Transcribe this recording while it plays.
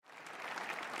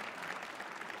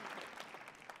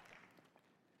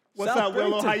What's up,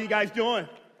 Willow? How you guys doing?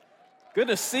 Good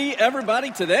to see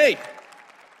everybody today.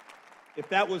 If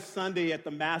that was Sunday at the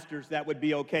Masters, that would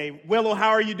be okay. Willow, how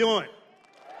are you doing?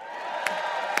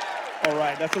 All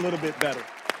right, that's a little bit better.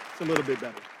 It's a little bit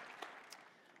better.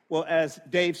 Well, as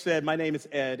Dave said, my name is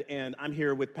Ed, and I'm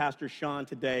here with Pastor Sean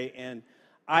today, and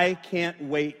I can't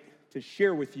wait to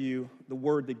share with you the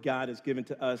word that God has given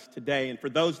to us today. And for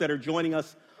those that are joining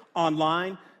us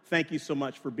online, thank you so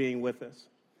much for being with us.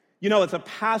 You know, as a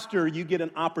pastor, you get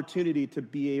an opportunity to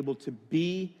be able to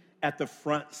be at the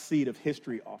front seat of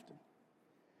history often.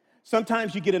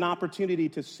 Sometimes you get an opportunity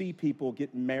to see people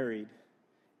get married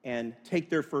and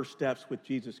take their first steps with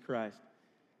Jesus Christ.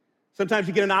 Sometimes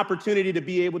you get an opportunity to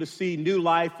be able to see new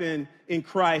life in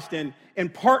Christ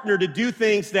and partner to do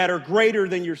things that are greater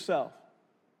than yourself.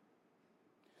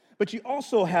 But you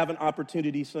also have an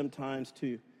opportunity sometimes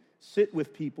to sit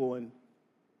with people and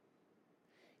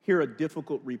hear a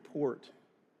difficult report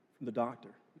from the doctor.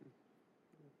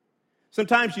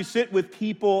 Sometimes you sit with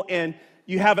people and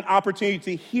you have an opportunity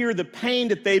to hear the pain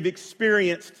that they've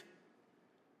experienced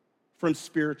from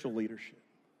spiritual leadership.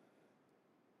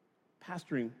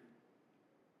 Pastoring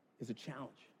is a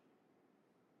challenge.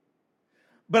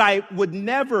 But I will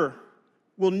never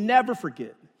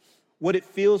forget what it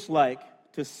feels like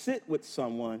to sit with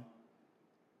someone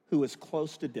who is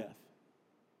close to death.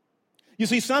 You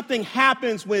see, something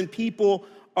happens when people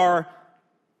are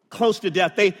close to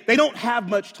death. They don't have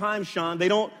much time, Sean. They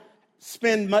don't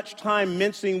spend much time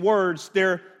mincing words.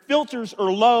 Their filters are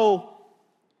low,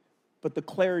 but the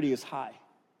clarity is high.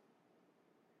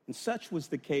 And such was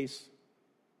the case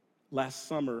last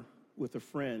summer with a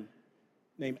friend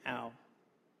named Al.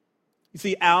 You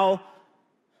see, Al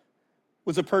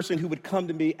was a person who would come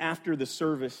to me after the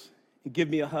service and give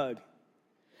me a hug.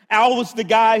 Al was the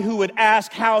guy who would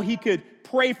ask how he could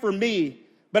pray for me,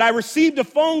 but I received a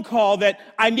phone call that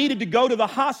I needed to go to the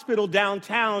hospital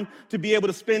downtown to be able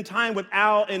to spend time with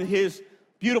Al and his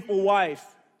beautiful wife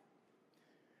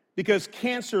because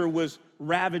cancer was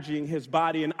ravaging his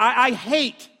body. And I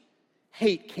hate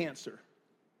cancer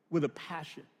with a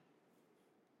passion.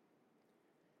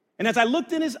 And as I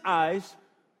looked in his eyes,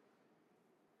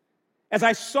 as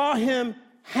I saw him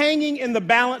hanging in the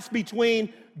balance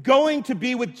between going to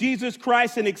be with Jesus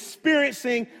Christ and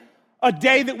experiencing a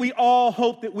day that we all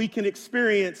hope that we can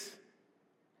experience,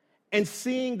 and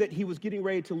seeing that he was getting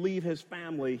ready to leave his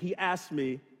family, he asked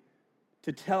me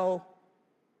to tell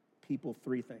people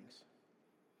three things.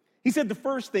 He said, the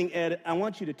first thing, Ed, I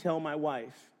want you to tell my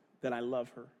wife that I love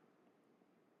her.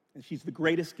 And she's the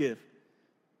greatest gift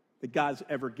that God's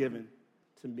ever given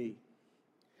to me.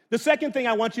 The second thing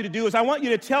I want you to do is I want you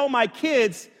to tell my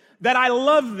kids that I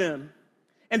love them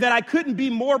and that I couldn't be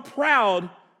more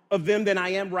proud of them than I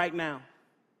am right now.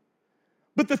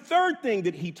 But the third thing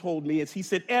that he told me is he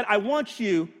said, Ed, I want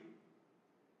you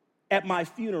at my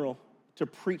funeral to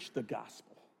preach the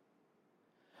gospel.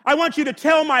 I want you to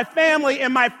tell my family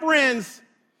and my friends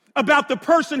about the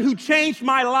person who changed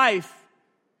my life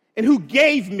and who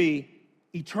gave me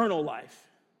eternal life.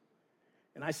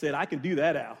 And I said, I can do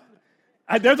that, Al.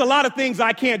 There's a lot of things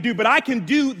I can't do, but I can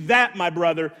do that, my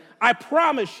brother. I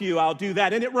promise you I'll do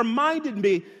that. And it reminded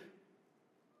me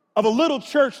of a little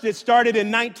church that started in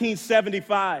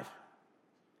 1975.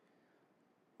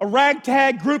 A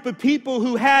ragtag group of people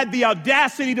who had the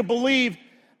audacity to believe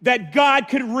that God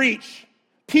could reach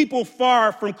people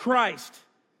far from Christ.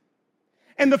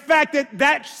 And the fact that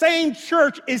that same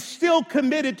church is still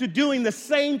committed to doing the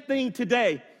same thing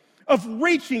today, of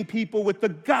reaching people with the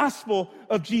gospel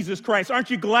of Jesus Christ. Aren't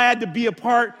you glad to be a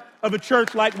part of a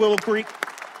church like Willow Creek?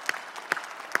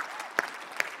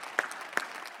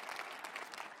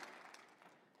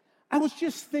 I was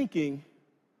just thinking,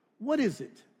 what is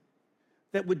it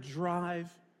that would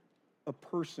drive a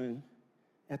person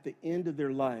at the end of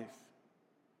their life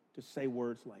to say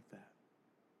words like that?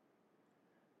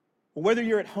 Well, whether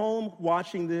you're at home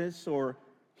watching this or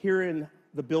here in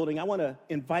the building, I want to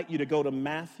invite you to go to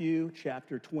Matthew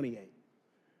chapter 28.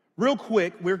 Real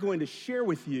quick, we're going to share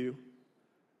with you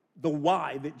the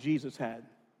why that Jesus had.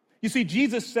 You see,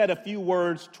 Jesus said a few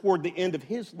words toward the end of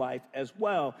his life as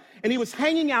well. And he was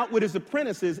hanging out with his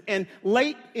apprentices, and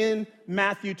late in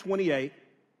Matthew 28,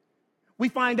 we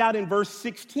find out in verse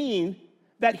 16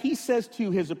 that he says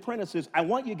to his apprentices, I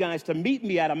want you guys to meet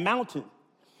me at a mountain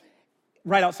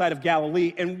right outside of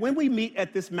Galilee. And when we meet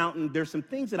at this mountain, there's some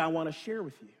things that I want to share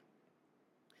with you.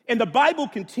 And the Bible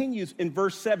continues in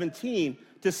verse 17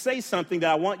 to say something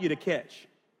that I want you to catch.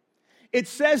 It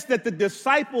says that the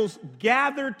disciples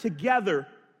gathered together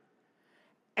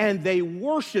and they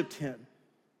worshiped him,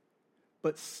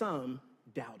 but some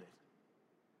doubted.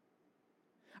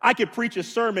 I could preach a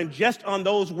sermon just on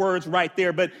those words right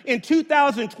there. But in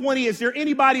 2020, is there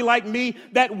anybody like me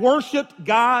that worshiped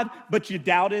God, but you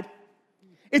doubted?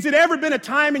 Has it ever been a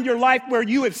time in your life where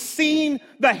you have seen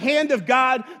the hand of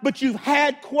God, but you've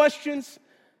had questions?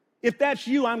 If that's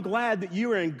you, I'm glad that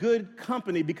you are in good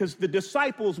company because the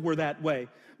disciples were that way.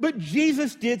 But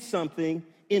Jesus did something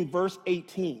in verse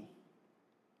 18.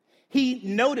 He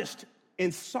noticed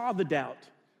and saw the doubt,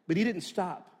 but he didn't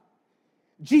stop.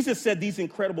 Jesus said these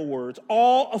incredible words,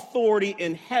 "All authority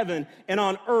in heaven and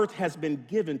on earth has been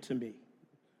given to me."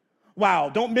 Wow,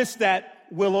 don't miss that,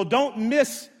 Willow. Don't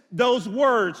miss those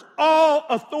words. All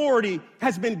authority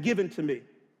has been given to me.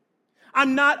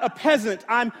 I'm not a peasant.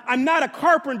 I'm not a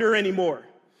carpenter anymore.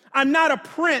 I'm not a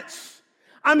prince.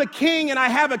 I'm a king and I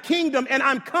have a kingdom and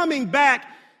I'm coming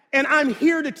back and I'm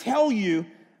here to tell you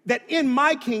that in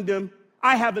my kingdom,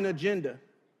 I have an agenda.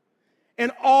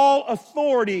 And all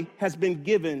authority has been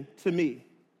given to me.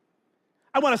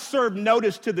 I want to serve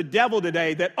notice to the devil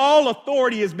today that all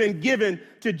authority has been given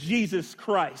to Jesus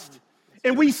Christ.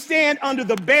 And we stand under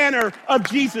the banner of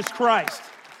Jesus Christ.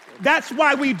 That's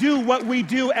why we do what we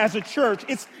do as a church.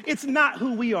 It's not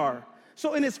who we are.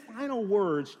 So in his final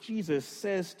words, Jesus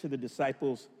says to the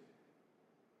disciples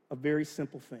a very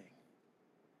simple thing.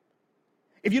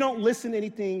 If you don't listen to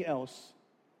anything else,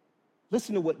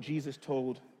 listen to what Jesus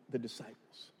told the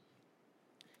disciples.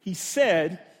 He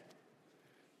said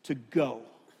to go.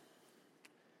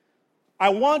 I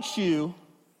want you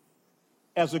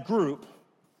as a group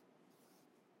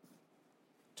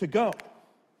to go.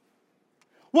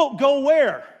 Well, go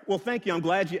where? Well, thank you. I'm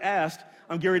glad you asked.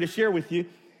 I'm getting ready to share with you.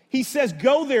 He says,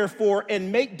 go therefore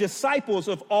and make disciples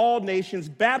of all nations,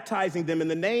 baptizing them in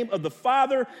the name of the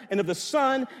Father and of the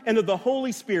Son and of the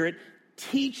Holy Spirit,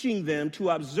 teaching them to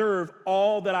observe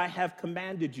all that I have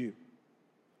commanded you.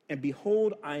 And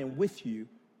behold, I am with you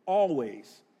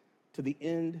always to the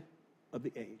end of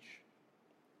the age.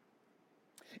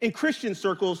 In Christian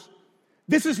circles,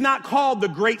 this is not called the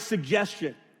Great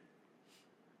Suggestion.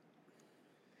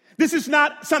 This is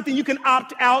not something you can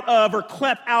opt out of or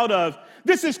clep out of.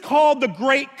 This is called the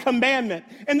Great Commandment.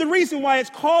 And the reason why it's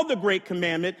called the Great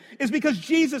Commandment is because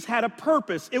Jesus had a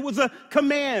purpose. It was a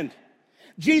command.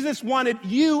 Jesus wanted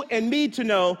you and me to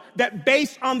know that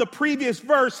based on the previous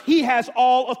verse, he has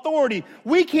all authority.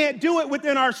 We can't do it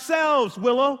within ourselves,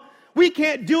 Willow. We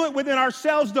can't do it within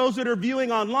ourselves, those that are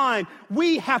viewing online.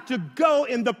 We have to go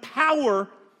in the power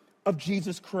of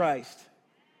Jesus Christ.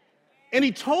 And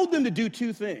he told them to do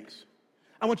two things.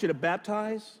 I want you to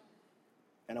baptize,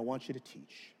 and I want you to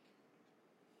teach.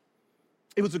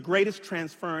 It was the greatest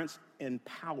transference in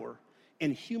power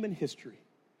in human history.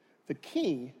 The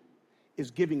king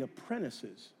is giving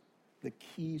apprentices the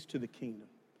keys to the kingdom.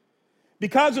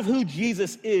 Because of who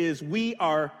Jesus is, we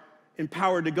are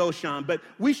empowered to go, Sean, but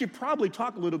we should probably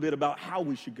talk a little bit about how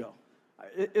we should go.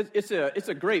 It's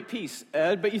a great piece,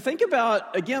 Ed, but you think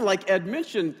about, again, like Ed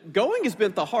mentioned, going has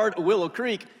been at the heart of Willow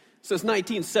Creek since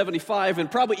 1975,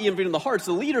 and probably even been in the hearts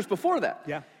of the leaders before that.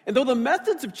 Yeah. And though the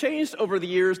methods have changed over the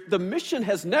years, the mission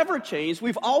has never changed.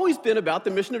 We've always been about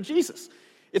the mission of Jesus.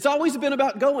 It's always been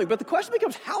about going, but the question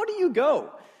becomes, how do you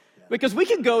go? Because we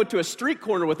could go to a street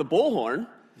corner with a bullhorn.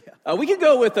 We could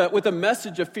go with a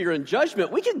message of fear and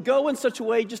judgment. We could go in such a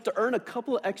way just to earn a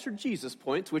couple of extra Jesus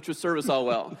points, which would serve us all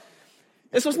well.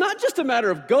 And so it's not just a matter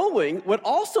of going. What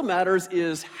also matters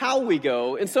is how we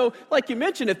go. And so, like you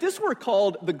mentioned, if this were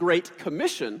called the Great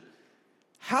Commission,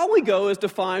 how we go is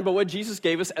defined by what Jesus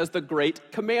gave us as the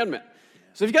Great Commandment.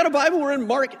 So if you've got a Bible, we're in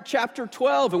Mark chapter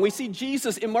 12, and we see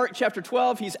Jesus in Mark chapter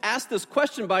 12. He's asked this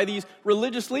question by these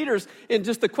religious leaders, and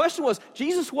just the question was,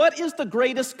 Jesus, what is the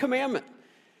greatest commandment?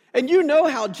 And you know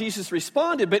how Jesus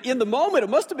responded, but in the moment, it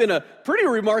must have been a pretty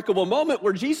remarkable moment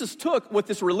where Jesus took what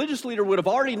this religious leader would have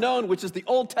already known, which is the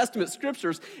Old Testament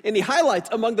scriptures, and he highlights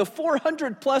among the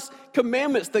 400 plus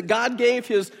commandments that God gave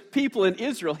his people in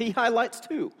Israel, he highlights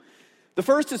two. The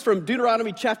first is from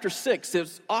Deuteronomy chapter 6.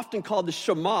 It's often called the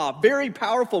Shema. Very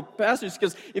powerful passage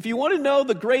because if you want to know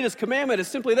the greatest commandment, it's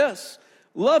simply this.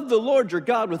 Love the Lord your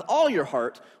God with all your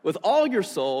heart, with all your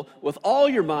soul, with all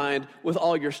your mind, with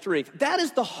all your strength. That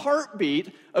is the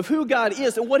heartbeat of who God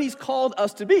is and what he's called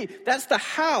us to be. That's the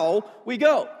how we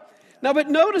go. Now, but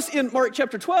notice in Mark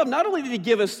chapter 12, not only did he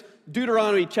give us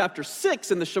Deuteronomy chapter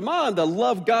 6 and the Shema and the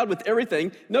love God with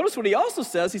everything, notice what he also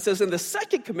says. He says, and the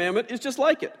second commandment is just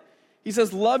like it. He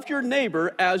says, love your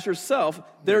neighbor as yourself.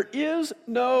 There is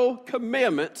no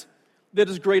commandment that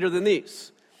is greater than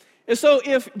these. And so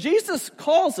if Jesus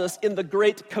calls us in the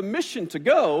Great Commission to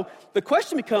go, the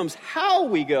question becomes how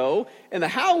we go, and the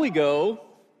how we go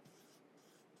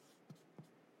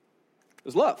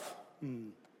is love.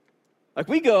 Like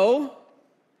we go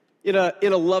in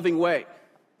a loving way.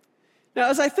 Now,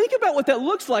 as I think about what that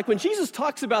looks like, when Jesus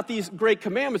talks about these great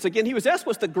commandments, again, he was asked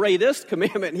what's the greatest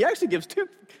commandment, and he actually gives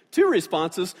two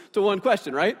responses to one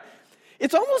question, right?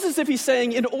 It's almost as if he's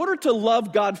saying, in order to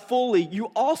love God fully, you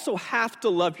also have to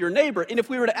love your neighbor. And if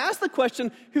we were to ask the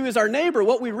question, who is our neighbor,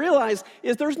 what we realize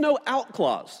is there's no out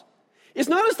clause. It's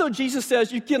not as though Jesus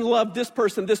says you can love this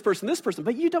person, this person, this person,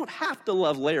 but you don't have to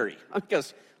love Larry. I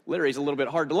guess Larry's a little bit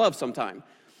hard to love sometime.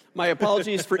 My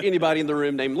apologies for anybody in the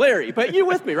room named Larry, but you're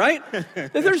with me, right?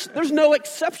 There's no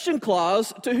exception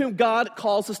clause to whom God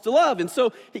calls us to love. And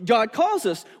so God calls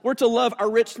us, we're to love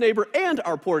our rich neighbor and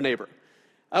our poor neighbor.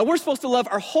 We're supposed to love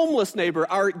our homeless neighbor,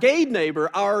 our gay neighbor,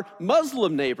 our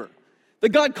Muslim neighbor. That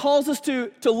God calls us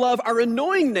to love our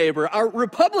annoying neighbor, our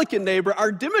Republican neighbor,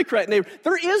 our Democrat neighbor.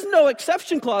 There is no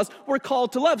exception clause we're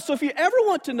called to love. So if you ever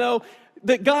want to know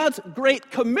that God's great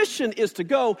commission is to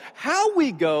go, how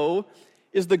we go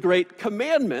is the great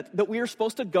commandment that we are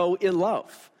supposed to go in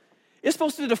love. It's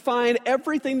supposed to define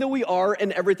everything that we are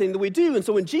and everything that we do. And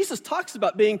so when Jesus talks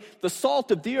about being the salt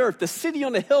of the earth, the city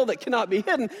on a hill that cannot be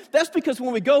hidden, that's because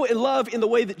when we go in love in the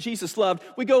way that Jesus loved,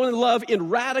 we go in love in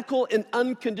radical and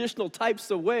unconditional types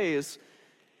of ways.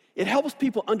 It helps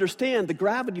people understand the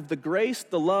gravity of the grace,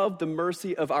 the love, the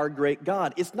mercy of our great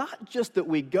God. It's not just that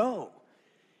we go.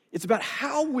 It's about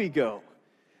how we go.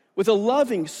 With a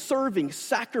loving, serving,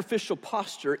 sacrificial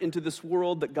posture into this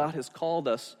world that God has called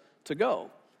us to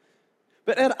go.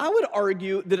 But Ed, I would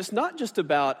argue that it's not just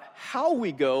about how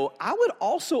we go. I would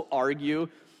also argue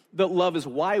that love is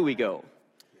why we go.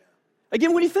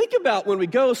 Again, when you think about when we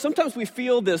go, sometimes we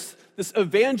feel this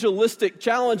evangelistic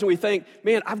challenge and we think,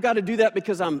 man, I've got to do that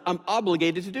because I'm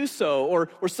obligated to do so,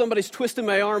 or somebody's twisting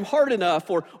my arm hard enough,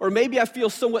 or maybe I feel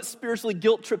somewhat spiritually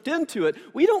guilt-tripped into it.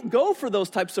 We don't go for those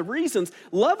types of reasons.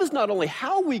 Love is not only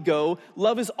how we go,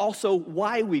 love is also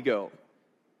why we go.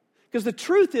 Because the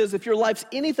truth is, if your life's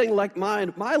anything like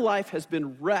mine, my life has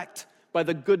been wrecked by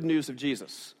the good news of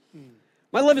Jesus.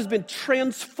 My life has been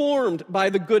transformed by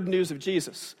the good news of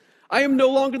Jesus. I am no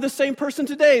longer the same person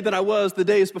today that I was the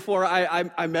days before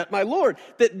I met my Lord.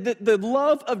 The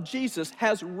love of Jesus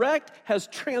has wrecked, has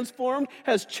transformed,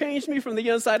 has changed me from the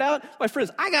inside out. My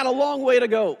friends, I got a long way to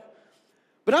go.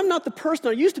 But I'm not the person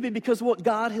I used to be because of what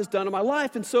God has done in my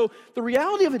life. And so the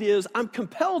reality of it is I'm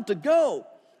compelled to go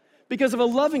because of a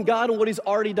loving God and what he's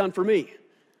already done for me.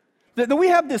 That we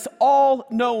have this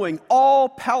all-knowing,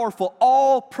 all-powerful,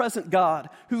 all-present God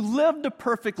who lived a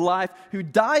perfect life, who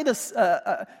died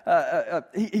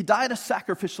he died a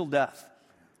sacrificial death,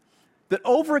 that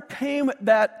overcame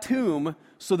that tomb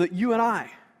so that you and I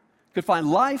could find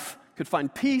life, could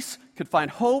find peace, could find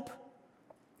hope,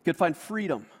 could find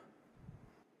freedom.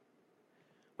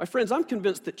 My friends, I'm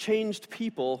convinced that changed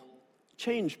people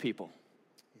change people.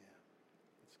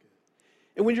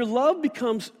 And when your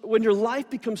life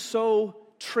becomes so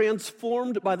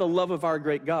transformed by the love of our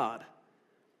great God,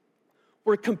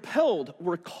 we're compelled,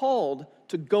 we're called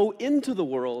to go into the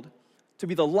world, to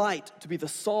be the light, to be the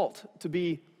salt, to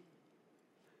be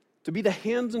the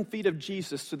hands and feet of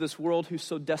Jesus to this world who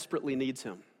so desperately needs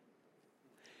him.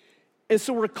 And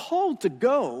so we're called to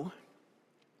go,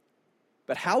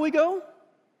 but how we go?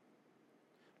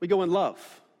 We go in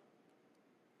love.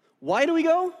 Why do we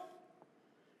go?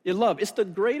 In love. It's the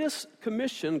greatest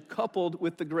commission coupled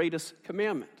with the greatest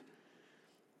commandment.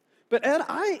 But Ed,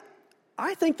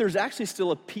 I think there's actually still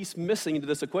a piece missing to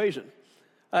this equation.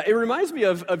 It reminds me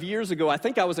of years ago. I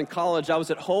think I was in college. I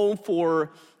was at home for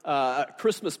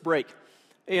Christmas break.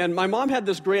 And my mom had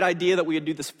this great idea that we would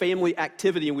do this family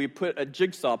activity and we'd put a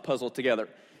jigsaw puzzle together.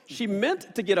 She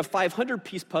meant to get a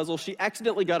 500-piece puzzle. She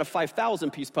accidentally got a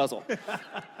 5,000-piece puzzle.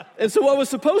 And so what was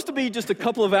supposed to be just a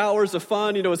couple of hours of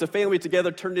fun, as a family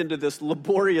together, turned into this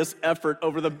laborious effort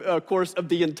over the course of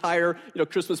the entire,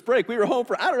 Christmas break. We were home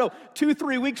for,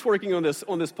 2-3 weeks working on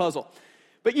this puzzle.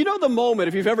 But the moment,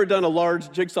 if you've ever done a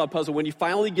large jigsaw puzzle, when you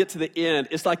finally get to the end,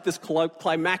 it's like this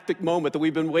climactic moment that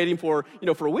we've been waiting for,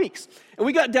 for weeks. And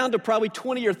we got down to probably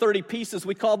 20 or 30 pieces.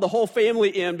 We called the whole family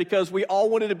in because we all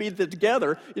wanted to be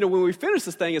together, when we finished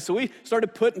this thing. And so we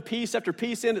started putting piece after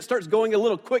piece in. It starts going a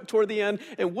little quick toward the end.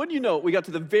 And wouldn't you know it, we got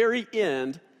to the very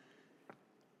end,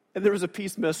 and there was a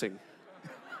piece missing.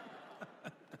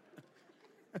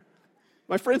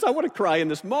 My friends, I want to cry in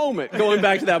this moment, going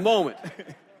back to that moment.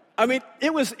 I mean,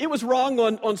 it was wrong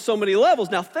on so many levels.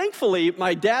 Now, thankfully,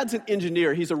 my dad's an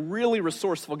engineer. He's a really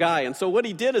resourceful guy. And so what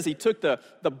he did is he took the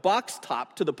box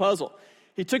top to the puzzle.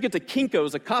 He took it to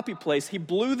Kinko's, a copy place. He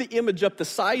blew the image up the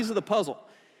size of the puzzle.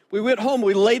 We went home,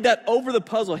 we laid that over the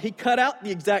puzzle. He cut out the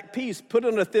exact piece, put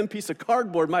it on a thin piece of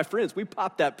cardboard. My friends, we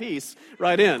popped that piece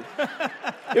right in.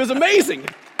 It was amazing.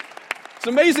 It's an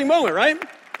amazing moment, right?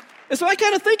 And so I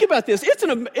kind of think about this. It's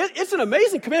an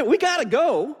amazing commandment. We got to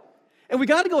go, and we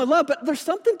got to go in love. But there's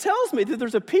something tells me that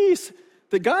there's a piece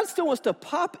that God still wants to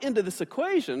pop into this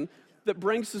equation that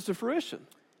brings us to fruition.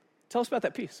 Tell us about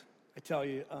that piece. I tell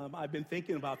you, I've been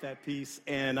thinking about that piece,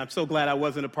 and I'm so glad I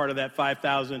wasn't a part of that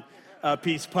 5,000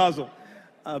 piece puzzle.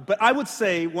 But I would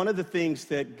say one of the things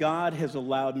that God has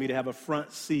allowed me to have a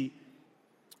front seat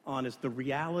on is the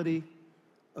reality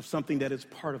of something that is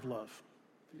part of love.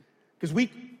 Because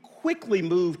we quickly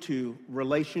move to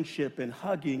relationship and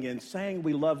hugging and saying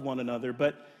we love one another.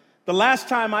 But the last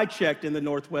time I checked in the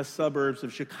northwest suburbs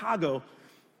of Chicago,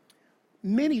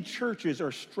 many churches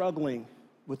are struggling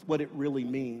with what it really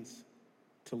means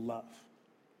to love.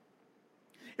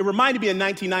 It reminded me in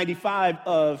 1995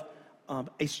 of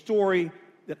a story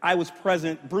that I was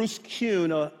present. Bruce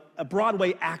Kuhn, a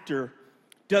Broadway actor,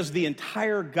 does the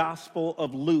entire Gospel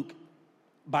of Luke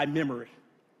by memory.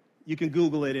 You can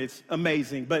Google it, it's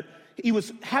amazing. But he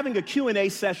was having a Q&A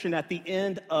session at the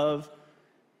end of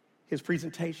his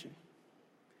presentation.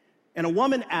 And a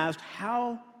woman asked,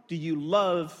 how do you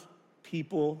love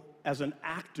people as an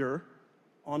actor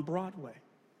on Broadway?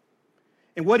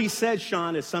 And what he said,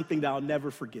 Sean, is something that I'll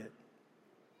never forget.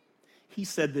 He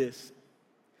said this: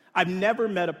 I've never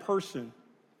met a person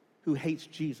who hates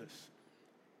Jesus.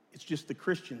 It's just the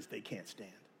Christians they can't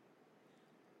stand.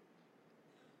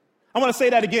 I want to say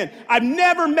that again. I've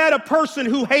never met a person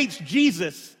who hates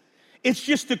Jesus. It's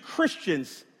just the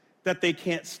Christians that they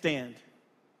can't stand.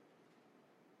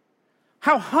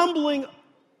 How humbling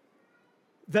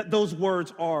that those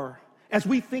words are as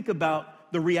we think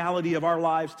about the reality of our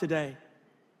lives today.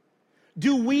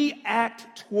 Do we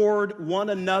act toward one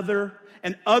another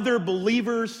and other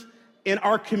believers in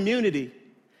our community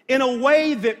in a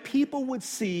way that people would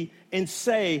see and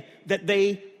say that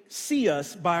they see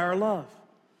us by our love?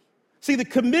 See, the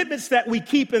commitments that we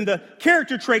keep and the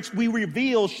character traits we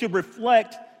reveal should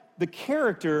reflect the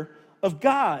character of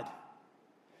God.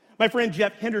 My friend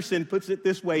Jeff Henderson puts it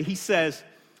this way. He says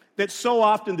that so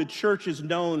often the church is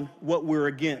known what we're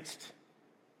against.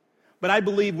 But I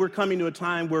believe we're coming to a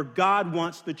time where God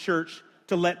wants the church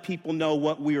to let people know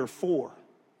what we are for.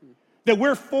 That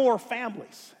we're for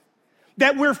families.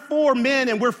 That we're for men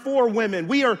and we're for women.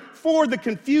 We are for the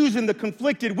confused and the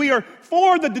conflicted. We are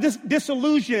for the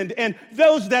disillusioned and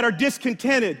those that are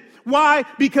discontented. Why?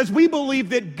 Because we believe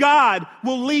that God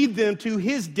will lead them to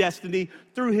his destiny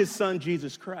through his son,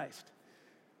 Jesus Christ.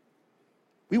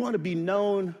 We want to be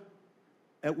known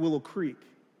at Willow Creek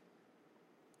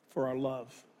for our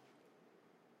love.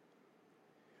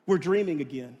 We're dreaming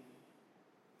again.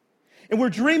 And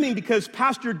we're dreaming because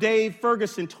Pastor Dave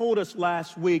Ferguson told us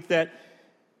last week that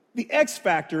the X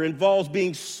factor involves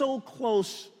being so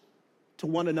close to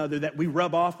one another that we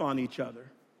rub off on each other.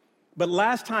 But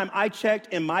last time I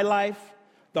checked in my life,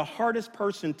 the hardest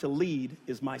person to lead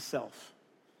is myself.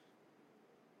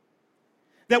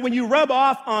 That when you rub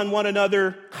off on one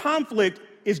another, conflict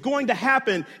is going to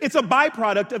happen. It's a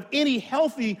byproduct of any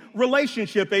healthy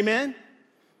relationship, amen?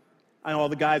 I know all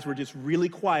the guys were just really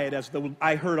quiet as though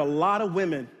I heard a lot of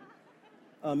women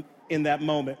in that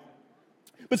moment.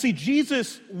 But see,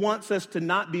 Jesus wants us to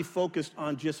not be focused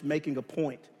on just making a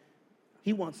point.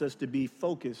 He wants us to be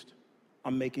focused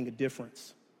on making a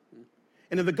difference.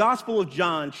 And in the Gospel of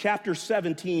John, chapter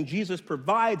 17, Jesus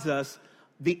provides us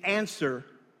the answer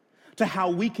to how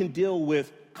we can deal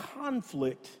with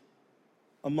conflict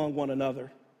among one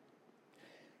another.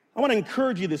 I want to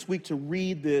encourage you this week to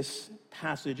read this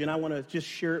passage, and I want to just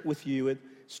share it with you. It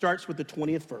starts with the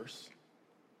 20th verse.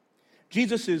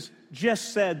 Jesus has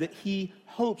just said that he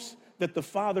hopes that the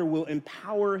Father will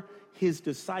empower his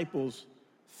disciples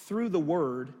through the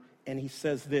word, and he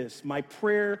says this: my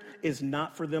prayer is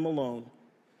not for them alone.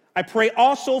 I pray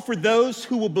also for those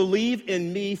who will believe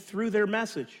in me through their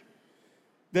message,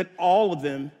 that all of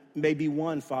them may be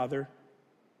one, Father,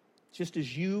 just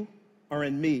as you are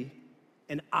in me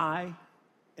and I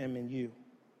am in you.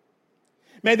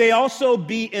 May they also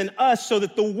be in us, so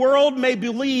that the world may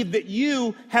believe that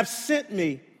you have sent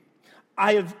me.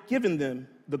 I have given them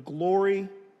the glory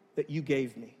that you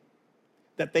gave me,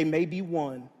 that they may be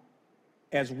one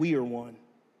as we are one.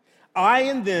 I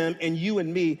and them and you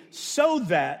and me, so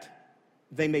that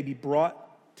they may be brought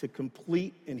to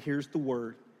complete, and here's the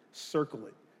word, circle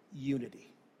it, unity.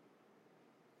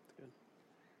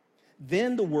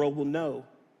 Then the world will know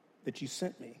that you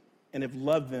sent me and have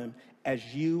loved them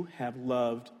as you have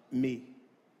loved me.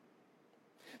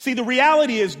 See, the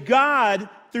reality is God,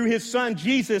 through his son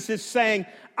Jesus, is saying,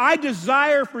 I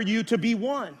desire for you to be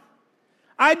one.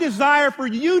 I desire for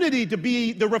unity to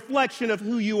be the reflection of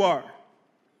who you are.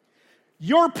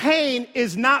 Your pain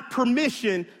is not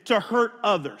permission to hurt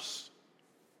others.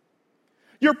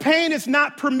 Your pain is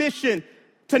not permission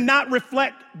to not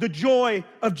reflect the joy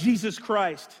of Jesus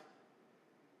Christ.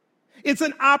 It's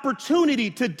an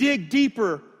opportunity to dig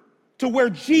deeper to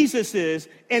where Jesus is,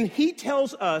 and he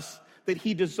tells us that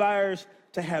he desires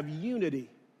to have unity.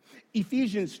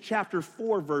 Ephesians chapter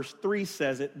 4, verse 3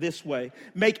 says it this way: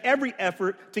 make every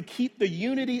effort to keep the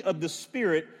unity of the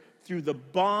Spirit through the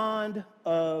bond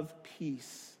of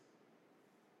peace.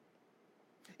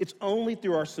 It's only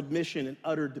through our submission and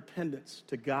utter dependence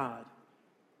to God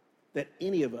that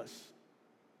any of us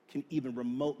can even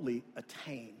remotely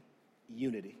attain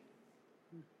unity.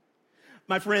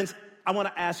 My friends, I want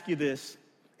to ask you this,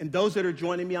 and those that are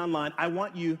joining me online, I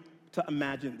want you to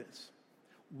imagine this.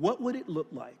 What would it look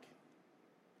like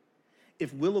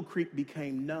if Willow Creek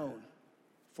became known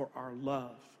for our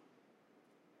love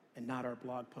and not our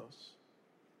blog posts?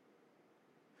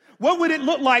 What would it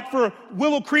look like for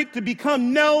Willow Creek to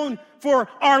become known for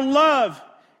our love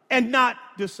and not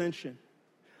dissension?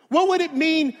 What would it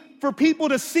mean for people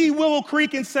to see Willow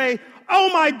Creek and say, oh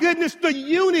my goodness, the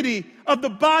unity of the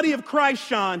body of Christ,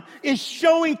 Sean, is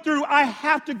showing through. I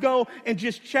have to go and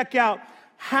just check out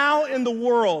how in the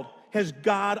world has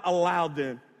God allowed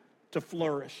them to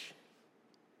flourish.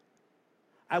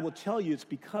 I will tell you it's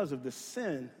because of the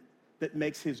sin that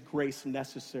makes his grace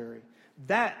necessary.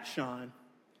 That, Sean,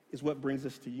 is what brings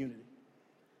us to unity.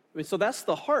 I mean, so that's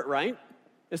the heart, right?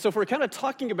 And so if we're kind of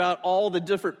talking about all the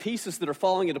different pieces that are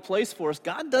falling into place for us,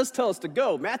 God does tell us to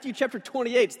go. Matthew chapter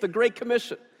 28, it's the Great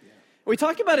Commission. Yeah. We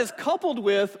talk about it's coupled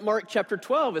with Mark chapter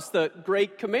 12, it's the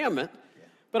Great Commandment. Yeah.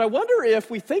 But I wonder if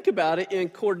we think about it in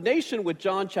coordination with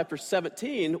John chapter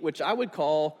 17, which I would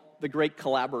call the Great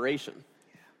Collaboration.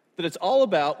 Yeah. That it's all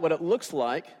about what it looks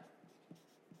like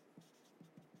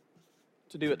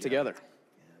to do it together.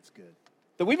 Yeah, that's good.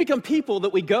 That we become people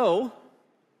that we go,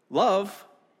 love,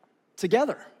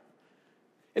 together.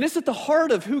 And it's at the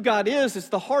heart of who God is. It's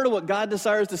the heart of what God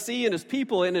desires to see in his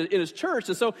people and in his church.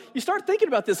 And so you start thinking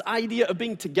about this idea of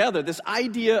being together, this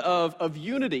idea of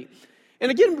unity. And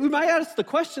again, we might ask the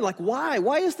question, like, why?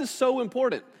 Why is this so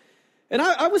important? And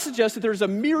I would suggest that there's a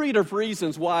myriad of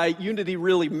reasons why unity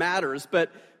really matters. But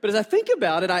as I think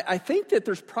about it, I think that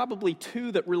there's probably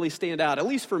two that really stand out, at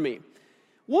least for me.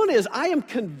 One is, I am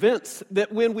convinced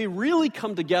that when we really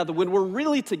come together, when we're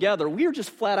really together, we are just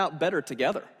flat out better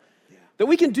together. Yeah. That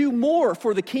we can do more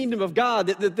for the kingdom of God,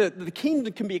 that the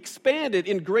kingdom can be expanded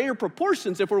in greater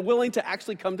proportions if we're willing to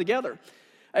actually come together.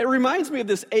 It reminds me of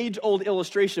this age-old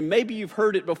illustration. Maybe you've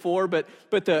heard it before, but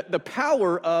the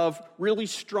power of really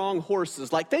strong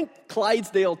horses. Like, think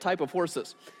Clydesdale type of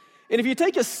horses. And if you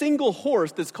take a single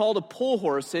horse that's called a pull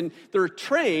horse, and they're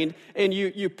trained, and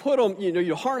you put them,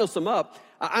 you harness them up,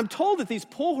 I'm told that these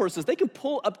pull horses, they can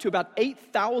pull up to about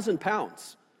 8,000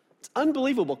 pounds. It's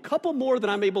unbelievable. A couple more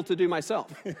than I'm able to do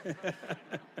myself.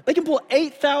 They can pull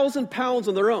 8,000 pounds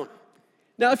on their own.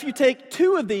 Now, if you take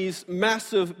two of these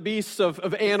massive beasts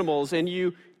of animals and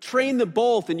you train them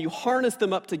both and you harness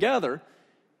them up together,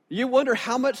 you wonder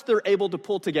how much they're able to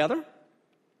pull together.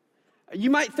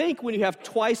 You might think when you have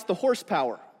twice the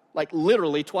horsepower, like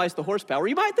literally twice the horsepower,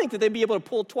 you might think that they'd be able to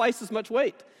pull twice as much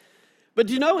weight. But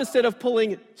do you know, instead of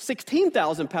pulling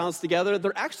 16,000 pounds together,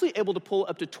 they're actually able to pull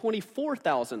up to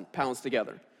 24,000 pounds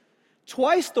together.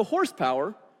 Twice the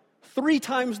horsepower, 3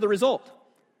 times the result.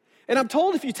 And I'm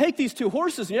told if you take these two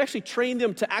horses and you actually train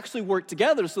them to actually work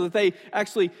together so that they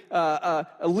actually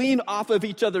lean off of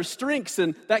each other's strengths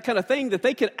and that kind of thing, that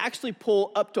they could actually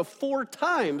pull up to 4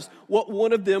 times what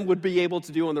one of them would be able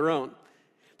to do on their own.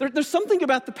 There's something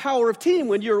about the power of team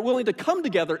when you're willing to come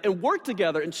together and work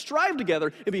together and strive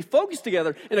together and be focused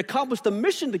together and accomplish the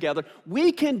mission together.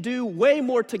 We can do way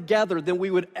more together than we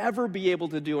would ever be able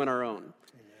to do on our own. Amen.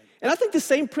 And I think the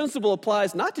same principle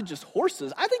applies not to just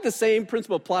horses. I think the same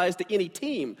principle applies to any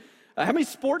team. How many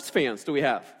sports fans do we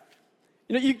have?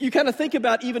 You know, you kind of think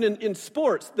about even in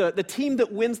sports, the team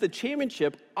that wins the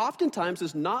championship oftentimes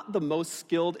is not the most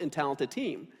skilled and talented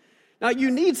team. Now,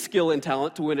 you need skill and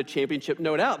talent to win a championship,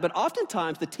 no doubt, but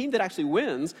oftentimes the team that actually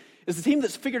wins is the team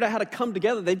that's figured out how to come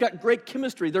together. They've got great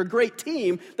chemistry. They're a great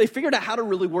team. They figured out how to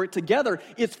really work together.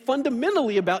 It's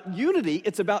fundamentally about unity.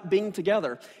 It's about being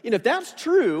together. And if that's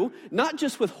true, not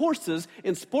just with horses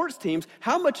and sports teams,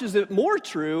 how much is it more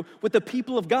true with the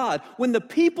people of God? When the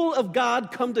people of God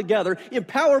come together,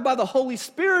 empowered by the Holy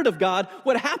Spirit of God,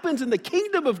 what happens in the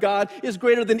kingdom of God is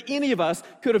greater than any of us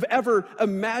could have ever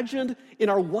imagined in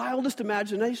our wildest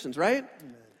imaginations, right?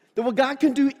 That what God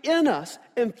can do in us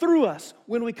and through us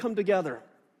when we come together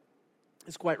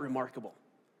is quite remarkable.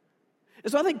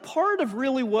 And so I think part of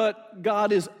really what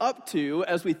God is up to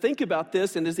as we think about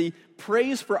this and as he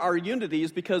prays for our unity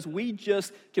is because we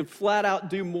just can flat out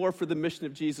do more for the mission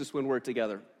of Jesus when we're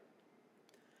together.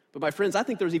 But my friends, I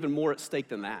think there's even more at stake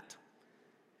than that.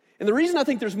 And the reason I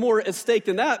think there's more at stake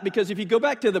than that, because if you go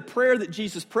back to the prayer that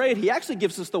Jesus prayed, he actually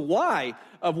gives us the why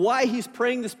of why he's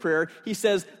praying this prayer. He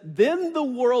says, then the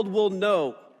world will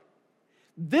know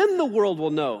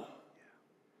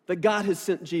that God has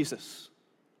sent Jesus.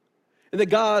 And that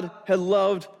God had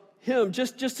loved him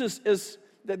just as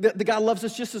that God loves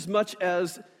us just as much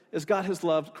as God has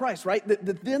loved Christ, right?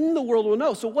 That then the world will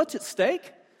know. So what's at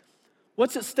stake?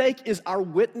 What's at stake is our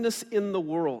witness in the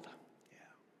world.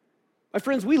 My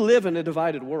friends, we live in a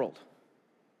divided world.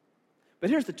 But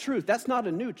here's the truth. That's not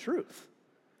a new truth.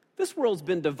 This world's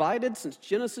been divided since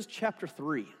Genesis chapter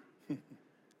 3.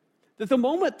 That the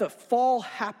moment the fall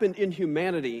happened in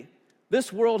humanity,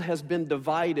 this world has been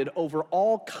divided over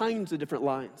all kinds of different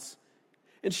lines.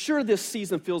 And sure, this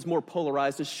season feels more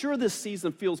polarized, and sure, this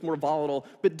season feels more volatile,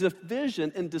 but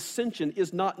division and dissension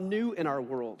is not new in our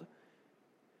world.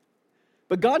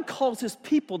 But God calls his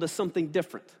people to something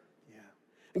different.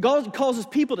 And God calls his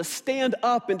people to stand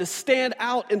up and to stand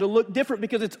out and to look different,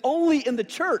 because it's only in the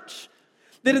church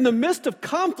that in the midst of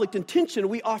conflict and tension,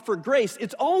 we offer grace.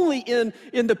 It's only in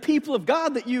the people of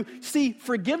God that you see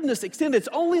forgiveness extended. It's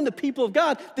only in the people of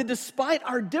God that despite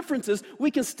our differences,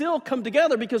 we can still come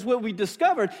together, because what we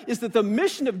discovered is that the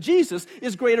mission of Jesus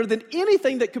is greater than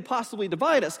anything that could possibly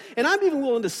divide us. And I'm even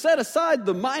willing to set aside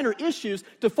the minor issues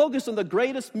to focus on the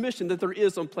greatest mission that there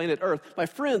is on planet Earth. My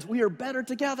friends, we are better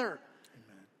together.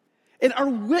 Amen. And our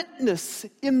witness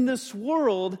in this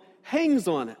world hangs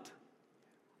on it.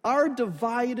 Our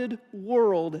divided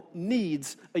world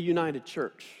needs a united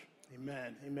church.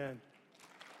 Amen. Amen.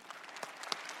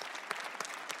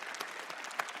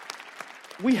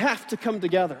 We have to come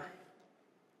together.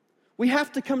 We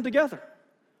have to come together.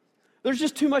 There's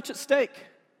just too much at stake.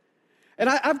 And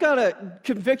I've got a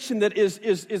conviction that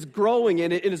is growing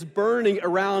and it is burning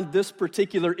around this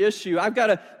particular issue. I've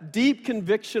got a deep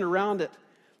conviction around it.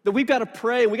 That we've got to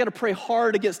pray, and we've got to pray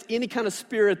hard against any kind of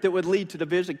spirit that would lead to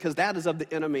division, because that is of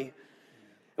the enemy.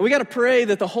 And we got to pray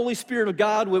that the Holy Spirit of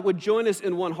God would join us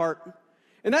in one heart.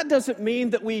 And that doesn't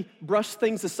mean that we brush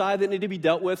things aside that need to be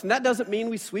dealt with. And that doesn't mean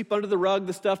we sweep under the rug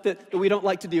the stuff that we don't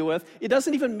like to deal with. It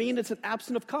doesn't even mean it's an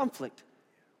absence of conflict.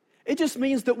 It just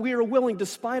means that we are willing,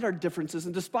 despite our differences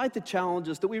and despite the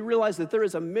challenges, that we realize that there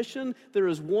is a mission, there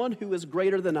is one who is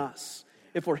greater than us.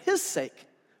 And for his sake,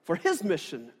 for his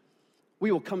mission,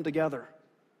 we will come together.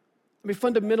 I mean,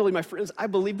 fundamentally, my friends, I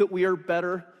believe that we are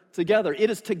better together.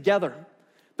 It is together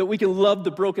that we can love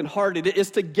the brokenhearted. It is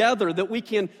together that we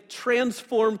can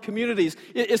transform communities.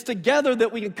 It is together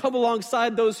that we can come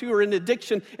alongside those who are in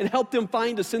addiction and help them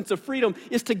find a sense of freedom.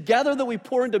 It's together that we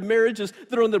pour into marriages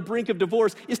that are on the brink of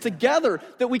divorce. It's together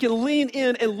that we can lean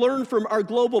in and learn from our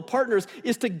global partners.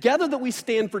 It's together that we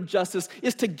stand for justice.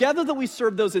 It's together that we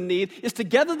serve those in need. It's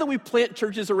together that we plant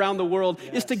churches around the world.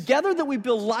 Yes. It's together that we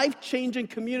build life-changing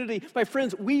community. My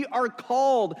friends, we are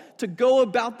called to go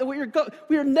about,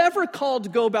 we are never called to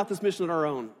go about this mission on our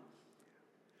own.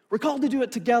 We're called to do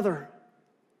it together.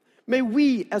 May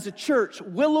we, as a church,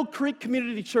 Willow Creek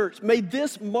Community Church, may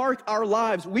this mark our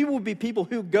lives. We will be people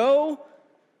who go,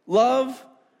 love,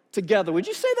 together. Would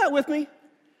you say that with me?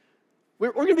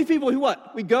 We're going to be people who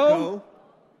what? We go,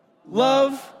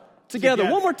 love, together.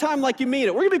 One more time like you mean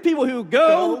it. We're going to be people who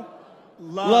go,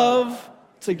 love,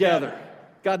 together.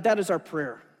 God, that is our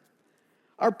prayer.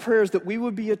 Our prayer is that we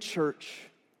would be a church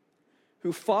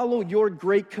who follow your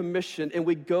great commission and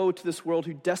we go to this world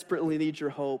who desperately needs your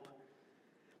hope.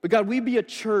 But God, we be a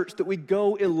church that we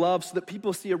go in love so that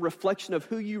people see a reflection of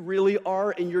who you really are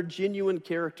and your genuine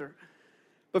character.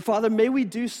 But Father, may we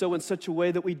do so in such a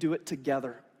way that we do it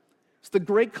together. It's the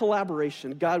great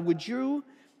collaboration. God, would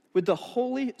the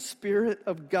Holy Spirit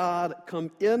of God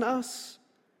come in us,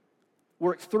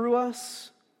 work through us,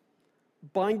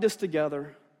 bind us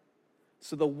together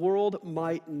so the world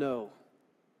might know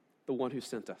the one who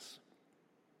sent us.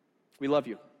 We love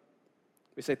you.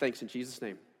 We say thanks in Jesus'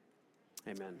 name.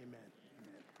 Amen. Amen.